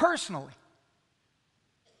 Personally.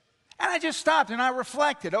 And I just stopped and I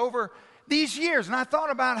reflected over these years and I thought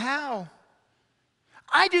about how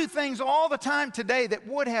I do things all the time today that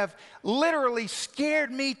would have literally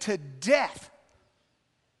scared me to death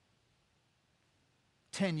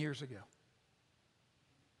 10 years ago,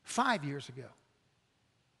 5 years ago,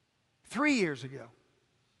 3 years ago,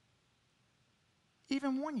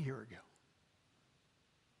 even 1 year ago.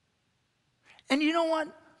 And you know what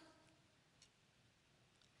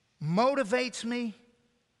motivates me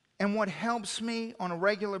and what helps me on a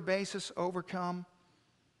regular basis overcome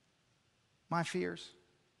my fears?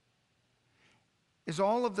 Is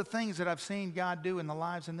all of the things that I've seen God do in the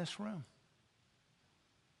lives in this room.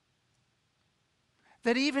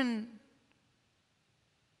 That even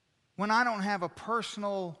when I don't have a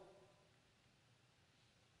personal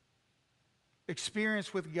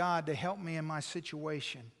experience with God to help me in my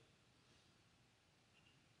situation,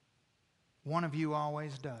 one of you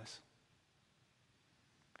always does.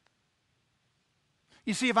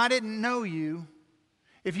 You see, if I didn't know you,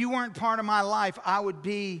 if you weren't part of my life,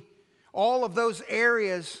 all of those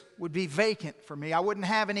areas would be vacant for me. I wouldn't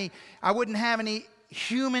have any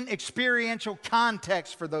human experiential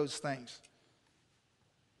context for those things.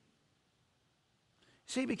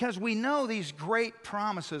 See, because we know these great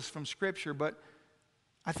promises from Scripture, but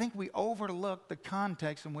I think we overlook the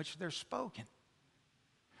context in which they're spoken.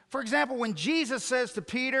 For example, when Jesus says to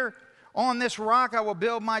Peter, "On this rock I will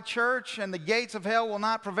build my church, and the gates of hell will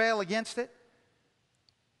not prevail against it."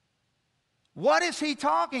 What is he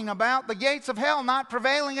talking about, the gates of hell not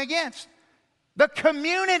prevailing against? The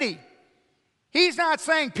community. He's not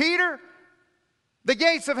saying, Peter, the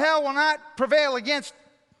gates of hell will not prevail against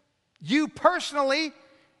you personally,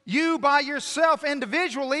 you by yourself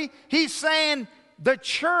individually. He's saying the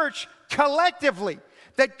church collectively,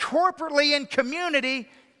 that corporately in community,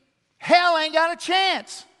 hell ain't got a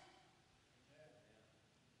chance.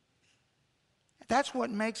 That's what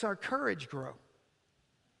makes our courage grow.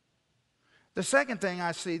 The second thing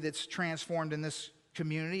I see that's transformed in this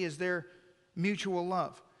community is their mutual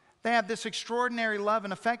love. They have this extraordinary love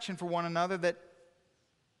and affection for one another that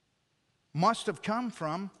must have come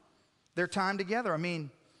from their time together. I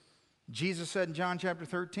mean, Jesus said in John chapter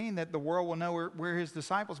 13 that the world will know we're His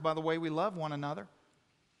disciples by the way we love one another.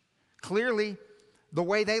 Clearly, the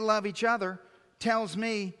way they love each other tells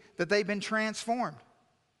me that they've been transformed.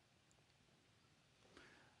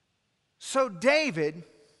 So David,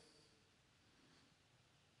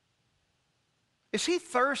 is he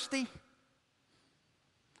thirsty?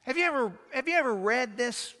 Have you ever read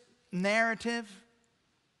this narrative?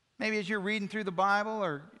 Maybe as you're reading through the Bible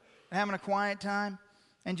or having a quiet time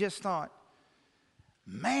and just thought,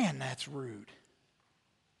 man, that's rude.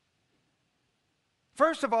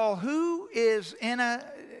 First of all, who is in a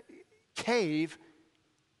cave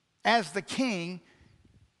as the king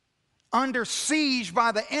under siege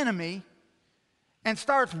by the enemy and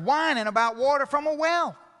starts whining about water from a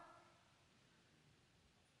well?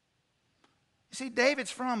 You see,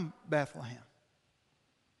 David's from Bethlehem.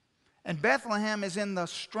 And Bethlehem is in the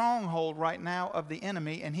stronghold right now of the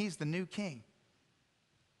enemy, and he's the new king.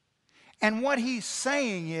 And what he's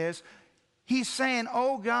saying is, he's saying,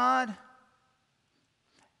 oh God,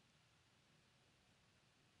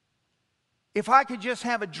 if I could just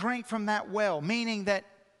have a drink from that well, meaning that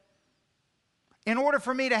in order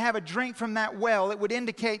for me to have a drink from that well, it would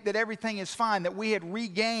indicate that everything is fine, that we had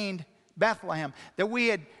regained Bethlehem, that we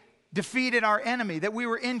had defeated our enemy, that we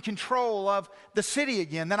were in control of the city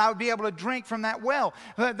again, that I would be able to drink from that well,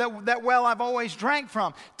 that well I've always drank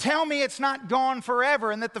from. Tell me it's not gone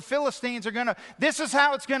forever and that the Philistines are going to, this is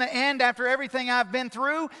how it's going to end after everything I've been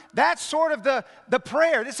through. That's sort of the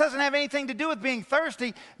prayer. This doesn't have anything to do with being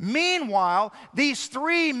thirsty. Meanwhile, these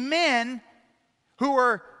three men who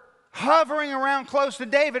are hovering around close to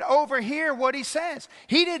David overhear what he says.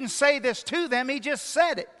 He didn't say this to them, he just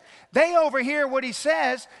said it. They overhear what he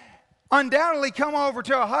says, undoubtedly come over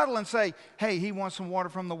to a huddle and say, hey, he wants some water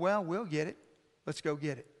from the well, we'll get it. Let's go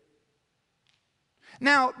get it.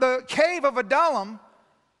 Now, the cave of Adullam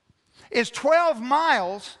is 12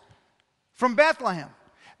 miles from Bethlehem.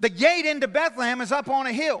 The gate into Bethlehem is up on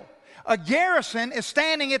a hill. A garrison is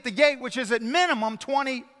standing at the gate, which is at minimum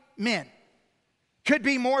 20 men. Could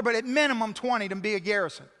be more, but at minimum 20 to be a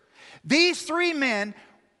garrison. These three men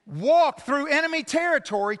walk through enemy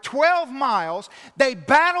territory 12 miles. They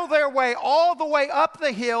battle their way all the way up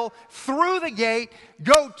the hill, through the gate,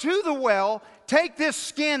 go to the well, take this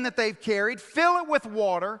skin that they've carried, fill it with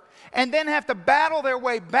water, and then have to battle their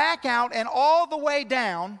way back out and all the way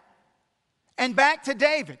down and back to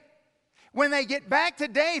David. When they get back to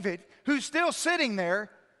David, who's still sitting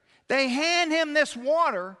there, they hand him this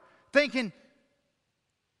water thinking,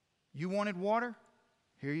 you wanted water?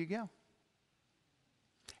 Here you go.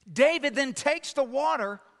 David then takes the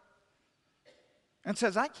water and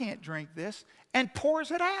says, I can't drink this, and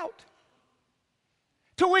pours it out.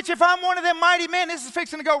 To which, if I'm one of them mighty men, this is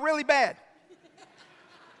fixing to go really bad.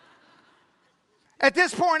 At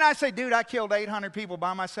this point, I say, dude, I killed 800 people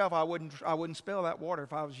by myself. I wouldn't spill that water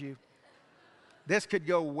if I was you. This could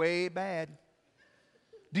go way bad.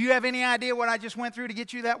 Do you have any idea what I just went through to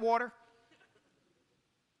get you that water?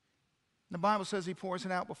 The Bible says he pours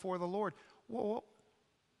it out before the Lord. Whoa.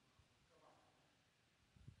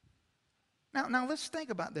 Now let's think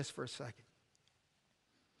about this for a second.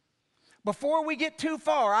 Before we get too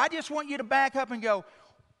far, I just want you to back up and go,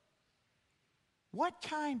 what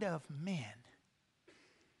kind of men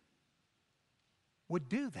would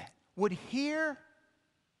do that? Would hear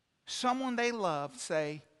someone they love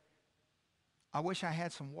say, I wish I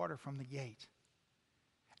had some water from the gate.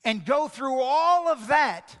 And go through all of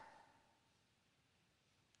that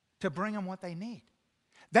to bring them what they need.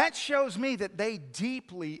 That shows me that they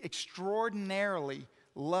deeply, extraordinarily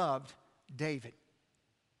loved David.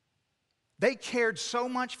 They cared so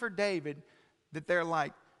much for David that they're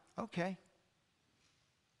like, okay,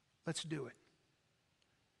 let's do it.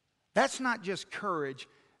 That's not just courage,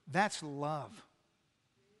 that's love.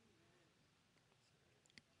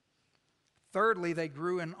 Thirdly, they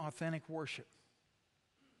grew in authentic worship.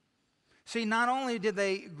 See, not only did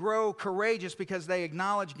they grow courageous because they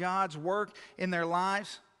acknowledged God's work in their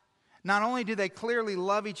lives, not only do they clearly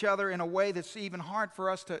love each other in a way that's even hard for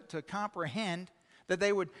us to comprehend, that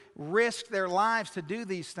they would risk their lives to do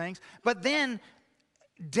these things, but then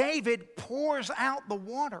David pours out the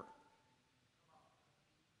water.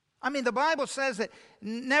 I mean, the Bible says that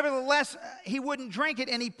nevertheless he wouldn't drink it,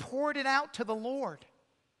 and he poured it out to the Lord.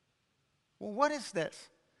 Well, what is this?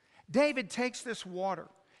 David takes this water.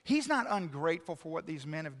 He's not ungrateful for what these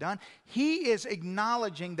men have done. He is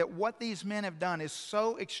acknowledging that what these men have done is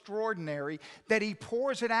so extraordinary that he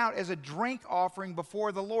pours it out as a drink offering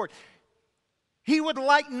before the Lord. He would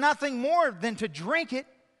like nothing more than to drink it.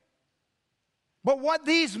 But what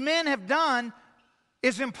these men have done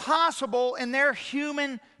is impossible in their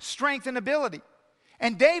human strength and ability.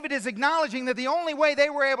 And David is acknowledging that the only way they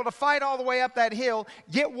were able to fight all the way up that hill,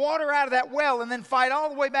 get water out of that well, and then fight all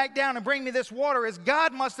the way back down and bring me this water is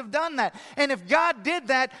God must have done that. And if God did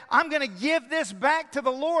that, I'm going to give this back to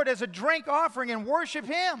the Lord as a drink offering and worship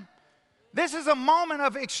Him. This is a moment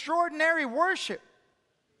of extraordinary worship.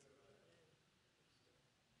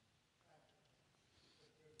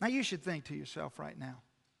 Now you should think to yourself right now,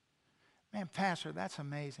 man, Pastor, that's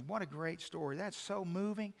amazing. What a great story. That's so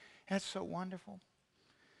moving. That's so wonderful.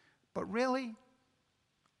 But really,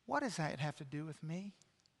 what does that have to do with me?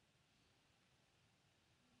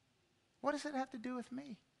 What does it have to do with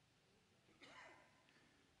me?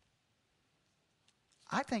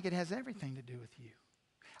 I think it has everything to do with you.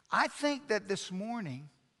 I think that this morning,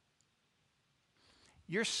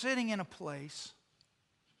 you're sitting in a place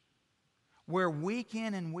where week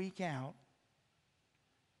in and week out,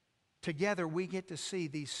 together we get to see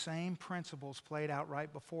these same principles played out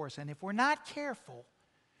right before us. And if we're not careful,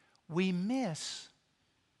 we miss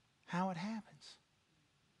how it happens.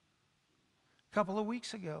 A couple of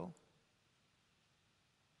weeks ago,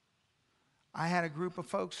 I had a group of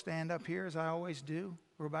folks stand up here, as I always do.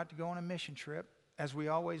 We're about to go on a mission trip, as we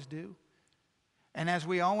always do. And as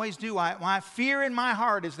we always do, my fear in my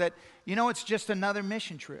heart is that, it's just another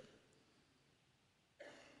mission trip.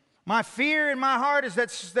 My fear in my heart is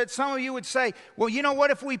that some of you would say, well, you know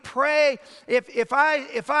what, if we pray, if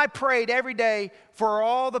I prayed every day for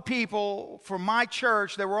all the people from my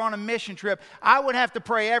church that were on a mission trip, I would have to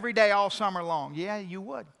pray every day all summer long. Yeah, you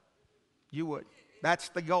would. You would. That's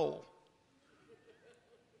the goal.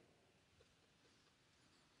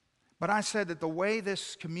 But I said that the way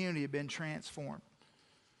this community had been transformed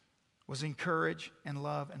was in courage and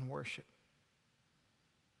love and worship.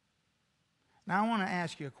 Now I want to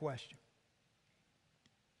ask you a question.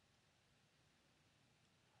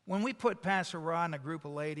 When we put Pastor Rod and a group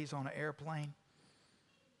of ladies on an airplane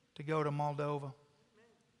to go to Moldova,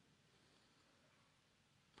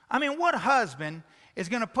 I mean, what husband is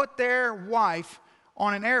going to put their wife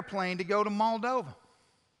on an airplane to go to Moldova?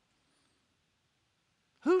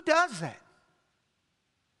 Who does that?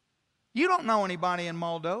 You don't know anybody in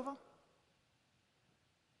Moldova.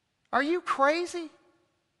 Are you crazy?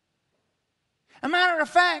 As a matter of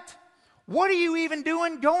fact, what are you even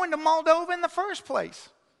doing going to Moldova in the first place?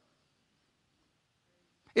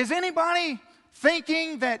 Is anybody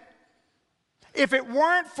thinking that if it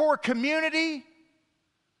weren't for community,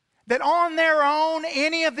 that on their own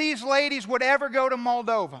any of these ladies would ever go to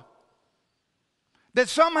Moldova? That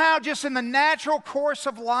somehow just in the natural course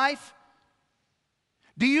of life,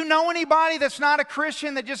 do you know anybody that's not a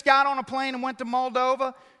Christian that just got on a plane and went to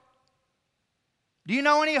Moldova? Do you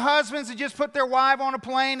know any husbands that just put their wife on a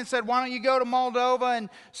plane and said, why don't you go to Moldova and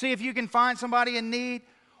see if you can find somebody in need?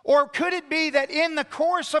 Or could it be that in the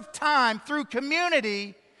course of time, through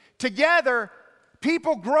community, together,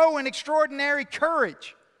 people grow in extraordinary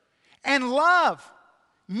courage and love,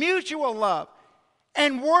 mutual love,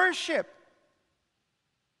 and worship?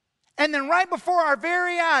 And then right before our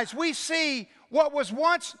very eyes, we see what was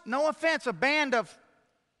once, no offense, a band of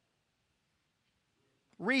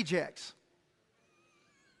rejects.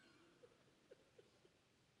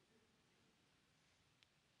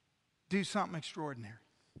 Do something extraordinary.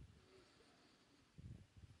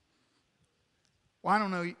 Well, I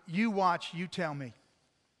don't know. You watch, you tell me.